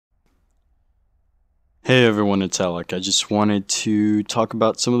Hey everyone, it's Alec. I just wanted to talk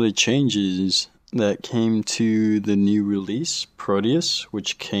about some of the changes that came to the new release, Proteus,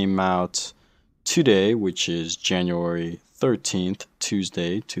 which came out today, which is January 13th,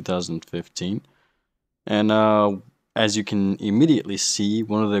 Tuesday, 2015. And as you can immediately see,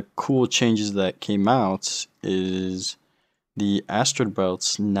 one of the cool changes that came out is the asteroid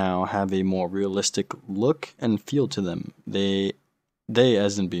belts now have a more realistic look and feel to them. They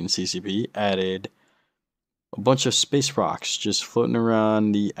as in being CCP, added a bunch of space rocks just floating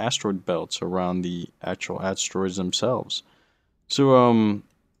around the asteroid belts, around the actual asteroids themselves. So,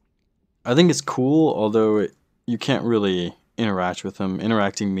 I think it's cool, although you can't really interact with them.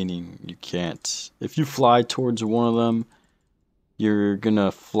 Interacting meaning you can't. If you fly towards one of them, you're gonna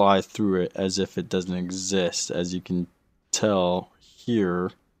fly through it as if it doesn't exist, as you can tell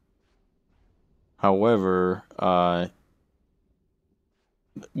here. However,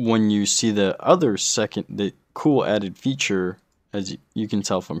 when you see the cool added feature, as you can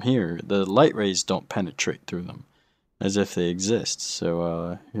tell from here, the light rays don't penetrate through them as if they exist.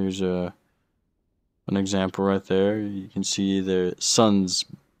 So here's an example right there. You can see the sun's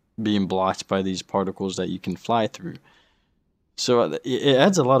being blocked by these particles that you can fly through. So it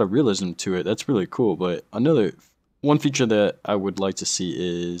adds a lot of realism to it. That's really cool. But one feature that I would like to see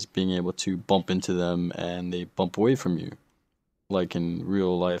is being able to bump into them and they bump away from you, like in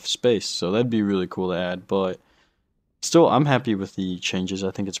real life space. So that'd be really cool to add, but still I'm happy with the changes. I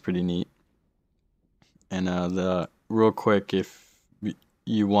think it's pretty neat. And the real quick, if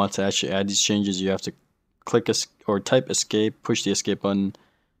you want to actually add these changes, you have to click or type escape, push the escape button,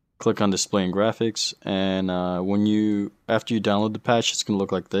 click on display and graphics, and after you download the patch, it's going to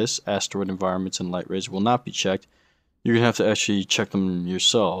look like this. Asteroid environments and light rays will not be checked. You're going to have to actually check them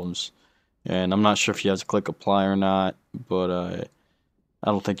yourselves. And I'm not sure if you have to click apply or not, but I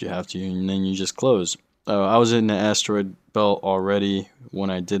don't think you have to, and then you just close. I was in the asteroid belt already when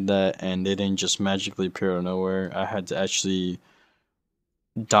I did that, and they didn't just magically appear out of nowhere. I had to actually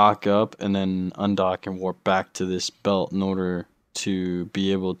dock up and then undock and warp back to this belt in order to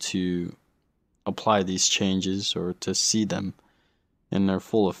be able to apply these changes or to see them in their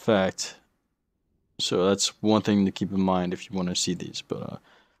full effect. So that's one thing to keep in mind if you want to see these. But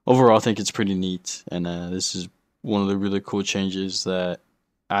overall, I think it's pretty neat, and this is one of the really cool changes that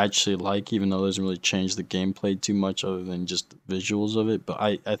I actually like, even though it doesn't really change the gameplay too much other than just the visuals of it. But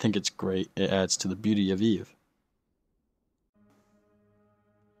I think it's great. It adds to the beauty of Eve.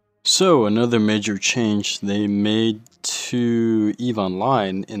 So another major change they made to EVE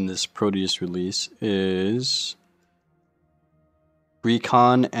Online in this Proteus release is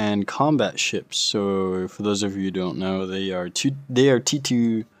recon and combat ships. So for those of you who don't know, they are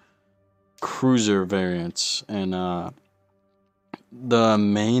T2 cruiser variants, and the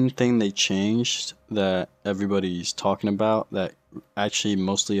main thing they changed that everybody's talking about that actually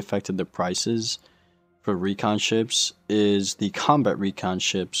mostly affected the prices for recon ships is the combat recon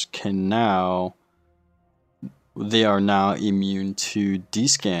ships they are now immune to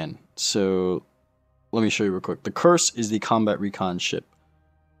D-scan. So let me show you real quick. The Curse is the combat recon ship.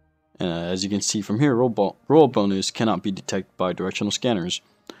 As you can see from here, roll bonus cannot be detected by directional scanners.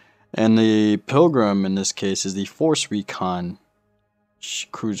 And the Pilgrim in this case is the Force recon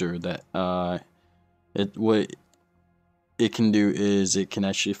cruiser that what it can do is it can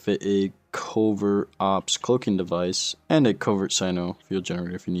actually fit a covert ops cloaking device and a covert cyno field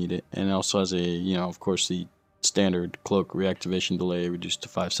generator if you need it, and it also has a of course the standard cloak reactivation delay reduced to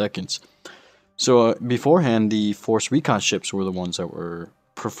 5 seconds. So beforehand, the Force recon ships were the ones that were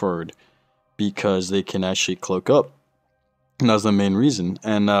preferred because they can actually cloak up, and that was the main reason.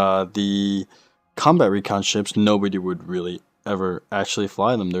 And the combat recon ships, nobody would really ever actually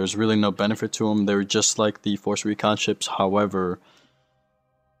fly them. There's really no benefit to them. They're just like the Force recon ships. However,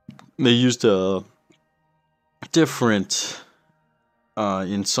 they used a different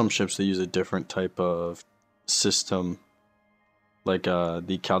in some ships they use a different type of system, like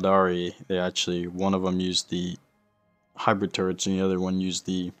the Caldari. They actually, one of them used the hybrid turrets and the other one used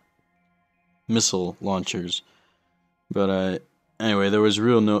the missile launchers. But anyway, there was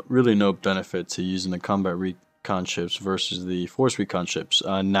really no benefit to using the combat recon ships versus the Force recon ships.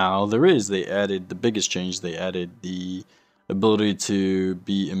 Now there is. They added the biggest change. They added the ability to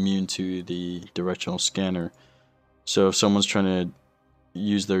be immune to the directional scanner. So if someone's trying to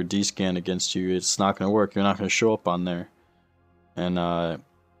use their D-scan against you, it's not going to work. You're not going to show up on there. And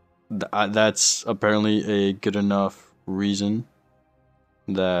that's apparently a good enough reason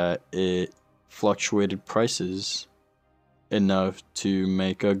that it fluctuated prices enough to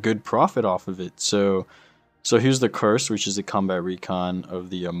make a good profit off of it. So here's the Curse, which is the combat recon of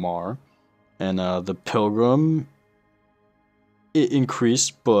the Mar. And the Pilgrim, it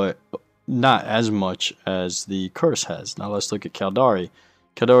increased, but not as much as the Curse has. Now let's look at Caldari.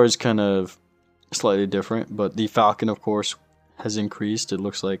 Caldari is kind of slightly different, but the Falcon, of course, has increased. It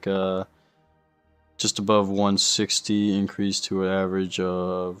looks like just above 160, increased to an average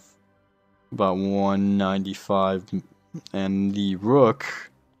of about 195, and the Rook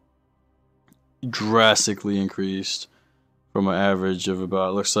drastically increased from an average of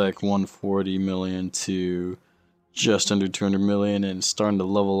about, looks like 140 million to just under 200 million, and starting to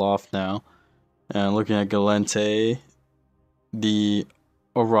level off now. And looking at Galente, the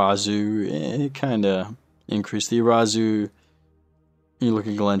Arazu, it kind of increased. The Arazu, you look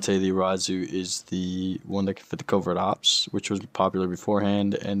at Galente, the Arazu is the one that can fit the covert ops, which was popular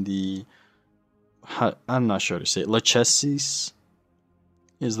beforehand, and the, I'm not sure how to say it, Lachesis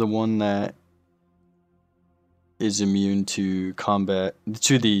is the one that is immune to combat,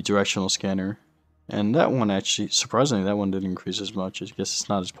 to the directional scanner. And that one actually, surprisingly, that one didn't increase as much. I guess it's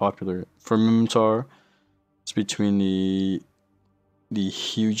not as popular. For Mimtar, it's between the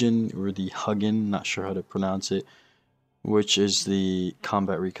Hugin or the Hugin, not sure how to pronounce it, which is the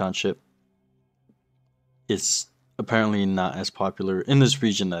combat recon ship. It's apparently not as popular in this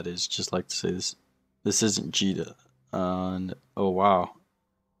region. That is, just like to say this isn't Jita. And oh wow,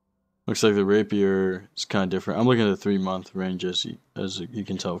 looks like the Rapier is kind of different. I'm looking at the 3-month range, as you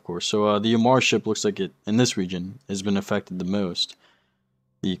can tell, of course. So the Yamar ship looks like it, in this region, has been affected the most.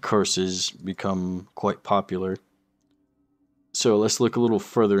 The curses become quite popular. So let's look a little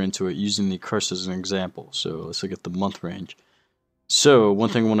further into it using the curse as an example. So let's look at the month range. So one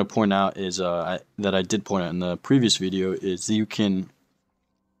thing I want to point out is that I did point out in the previous video is you can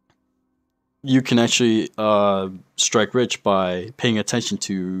actually strike rich by paying attention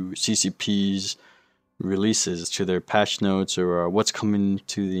to CCP's releases, to their patch notes, or what's coming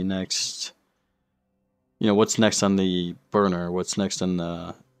to the next, what's next on the burner, what's next on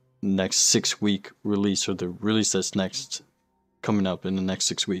the next 6-week release, or the release that's next coming up in the next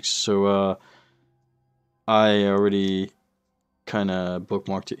 6 weeks. So I already kind of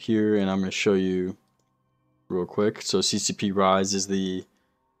bookmarked it here, and I'm going to show you real quick. So CCP Rise is the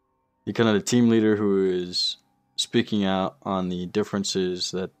kind of the team leader who is speaking out on the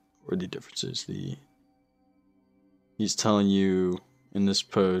differences he's telling you in this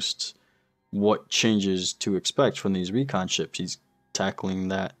post what changes to expect from these recon ships. He's tackling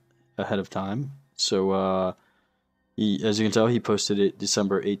that ahead of time. So as you can tell, he posted it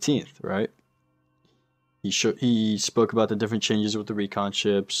December 18th, right? He spoke about the different changes with the recon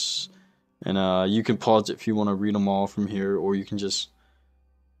ships, and you can pause it if you want to read them all from here, or you can just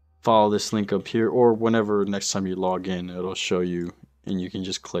follow this link up here, or whenever next time you log in, it'll show you, and you can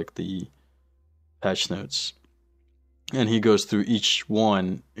just click the patch notes. And he goes through each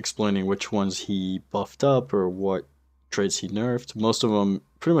one, explaining which ones he buffed up or what traits he nerfed. Most of them,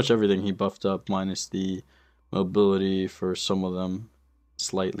 pretty much everything he buffed up, minus the mobility for some of them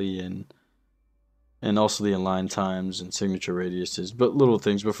slightly, and also the align times and signature radiuses, but little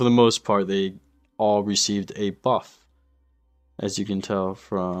things. But for the most part, they all received a buff, as you can tell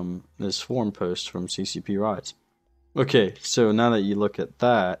from this forum post from CCP Rise. Okay, so now that you look at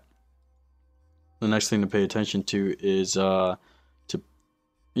that, the next thing to pay attention to is that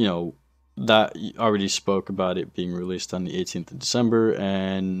you already spoke about it being released on the 18th of December,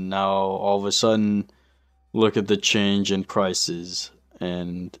 and now all of a sudden, look at the change in prices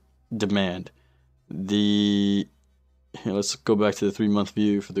and demand. Let's go back to the 3-month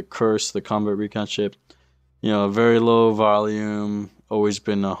view for the Curse, the combat recon ship. Very low volume, always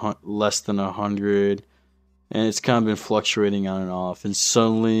been less than 100, and it's kind of been fluctuating on and off. And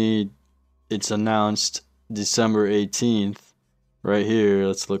suddenly, it's announced December 18th, right here.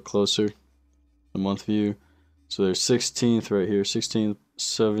 Let's look closer, the month view. So there's 16th right here, 16th,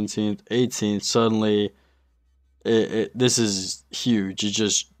 17th, 18th. Suddenly, this is huge. It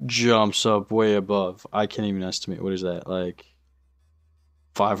just jumps up way above. I can't even estimate. What is that, like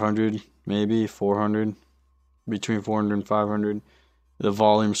 500, maybe 400, between 400 and 500. The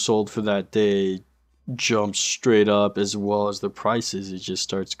volume sold for that day jumps straight up, as well as the prices. It just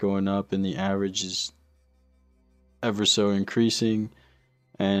starts going up, and the average is ever so increasing,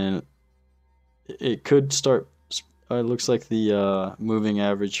 and it could start. It looks like the moving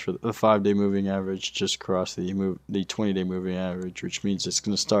average for the 5-day moving average just crossed the 20-day moving average, which means it's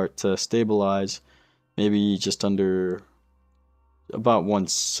going to start to stabilize, maybe just under about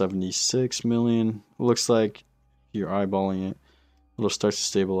 176 million. It looks like, if you're eyeballing it, it'll start to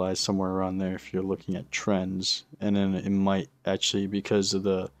stabilize somewhere around there if you're looking at trends. And then it might actually, because of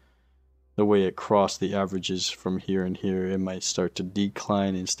the the way it crossed the averages from here and here, it might start to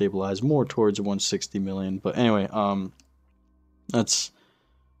decline and stabilize more towards 160 million. But anyway, that's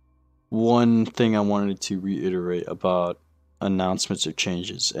one thing I wanted to reiterate about announcements or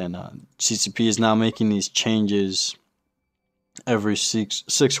changes. And CCP is now making these changes every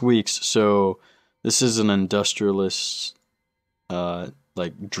six weeks. So this is an industrialist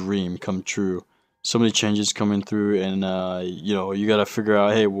like dream come true. So many changes coming through, and you gotta figure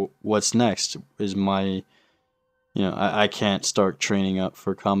out, hey, what's next? Is my I can't start training up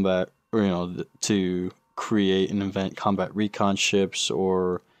for combat, or to create and invent combat recon ships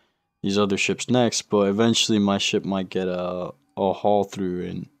or these other ships next, but eventually my ship might get a haul through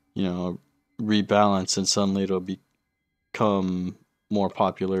and rebalance, and suddenly it'll become more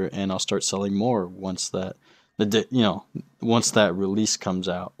popular, and I'll start selling more once that once that release comes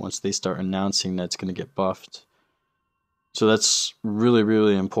out, once they start announcing that's going to get buffed. So that's really,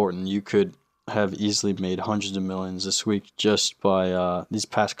 really important. You could have easily made hundreds of millions this week just by these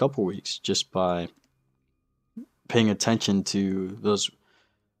past couple weeks, just by paying attention to those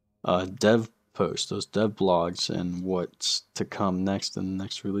dev posts, those dev blogs, and what's to come next in the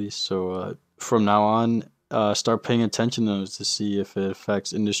next release. So from now on, start paying attention to those to see if it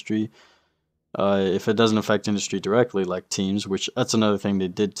affects industry. If it doesn't affect industry directly, like teams, which that's another thing they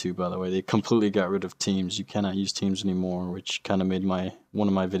did too, by the way. They completely got rid of teams. You cannot use teams anymore, which kind of made one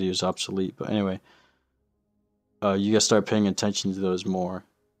of my videos obsolete. But anyway, you gotta start paying attention to those more.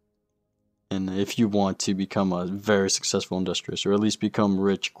 And if you want to become a very successful industrialist, or at least become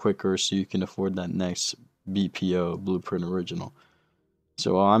rich quicker so you can afford that next BPO, Blueprint Original.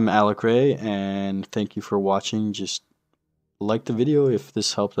 So I'm Alec Ray, and thank you for watching. Just like the video if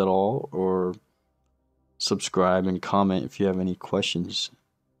this helped at all, or subscribe and comment if you have any questions.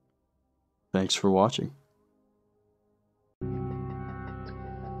 Thanks for watching.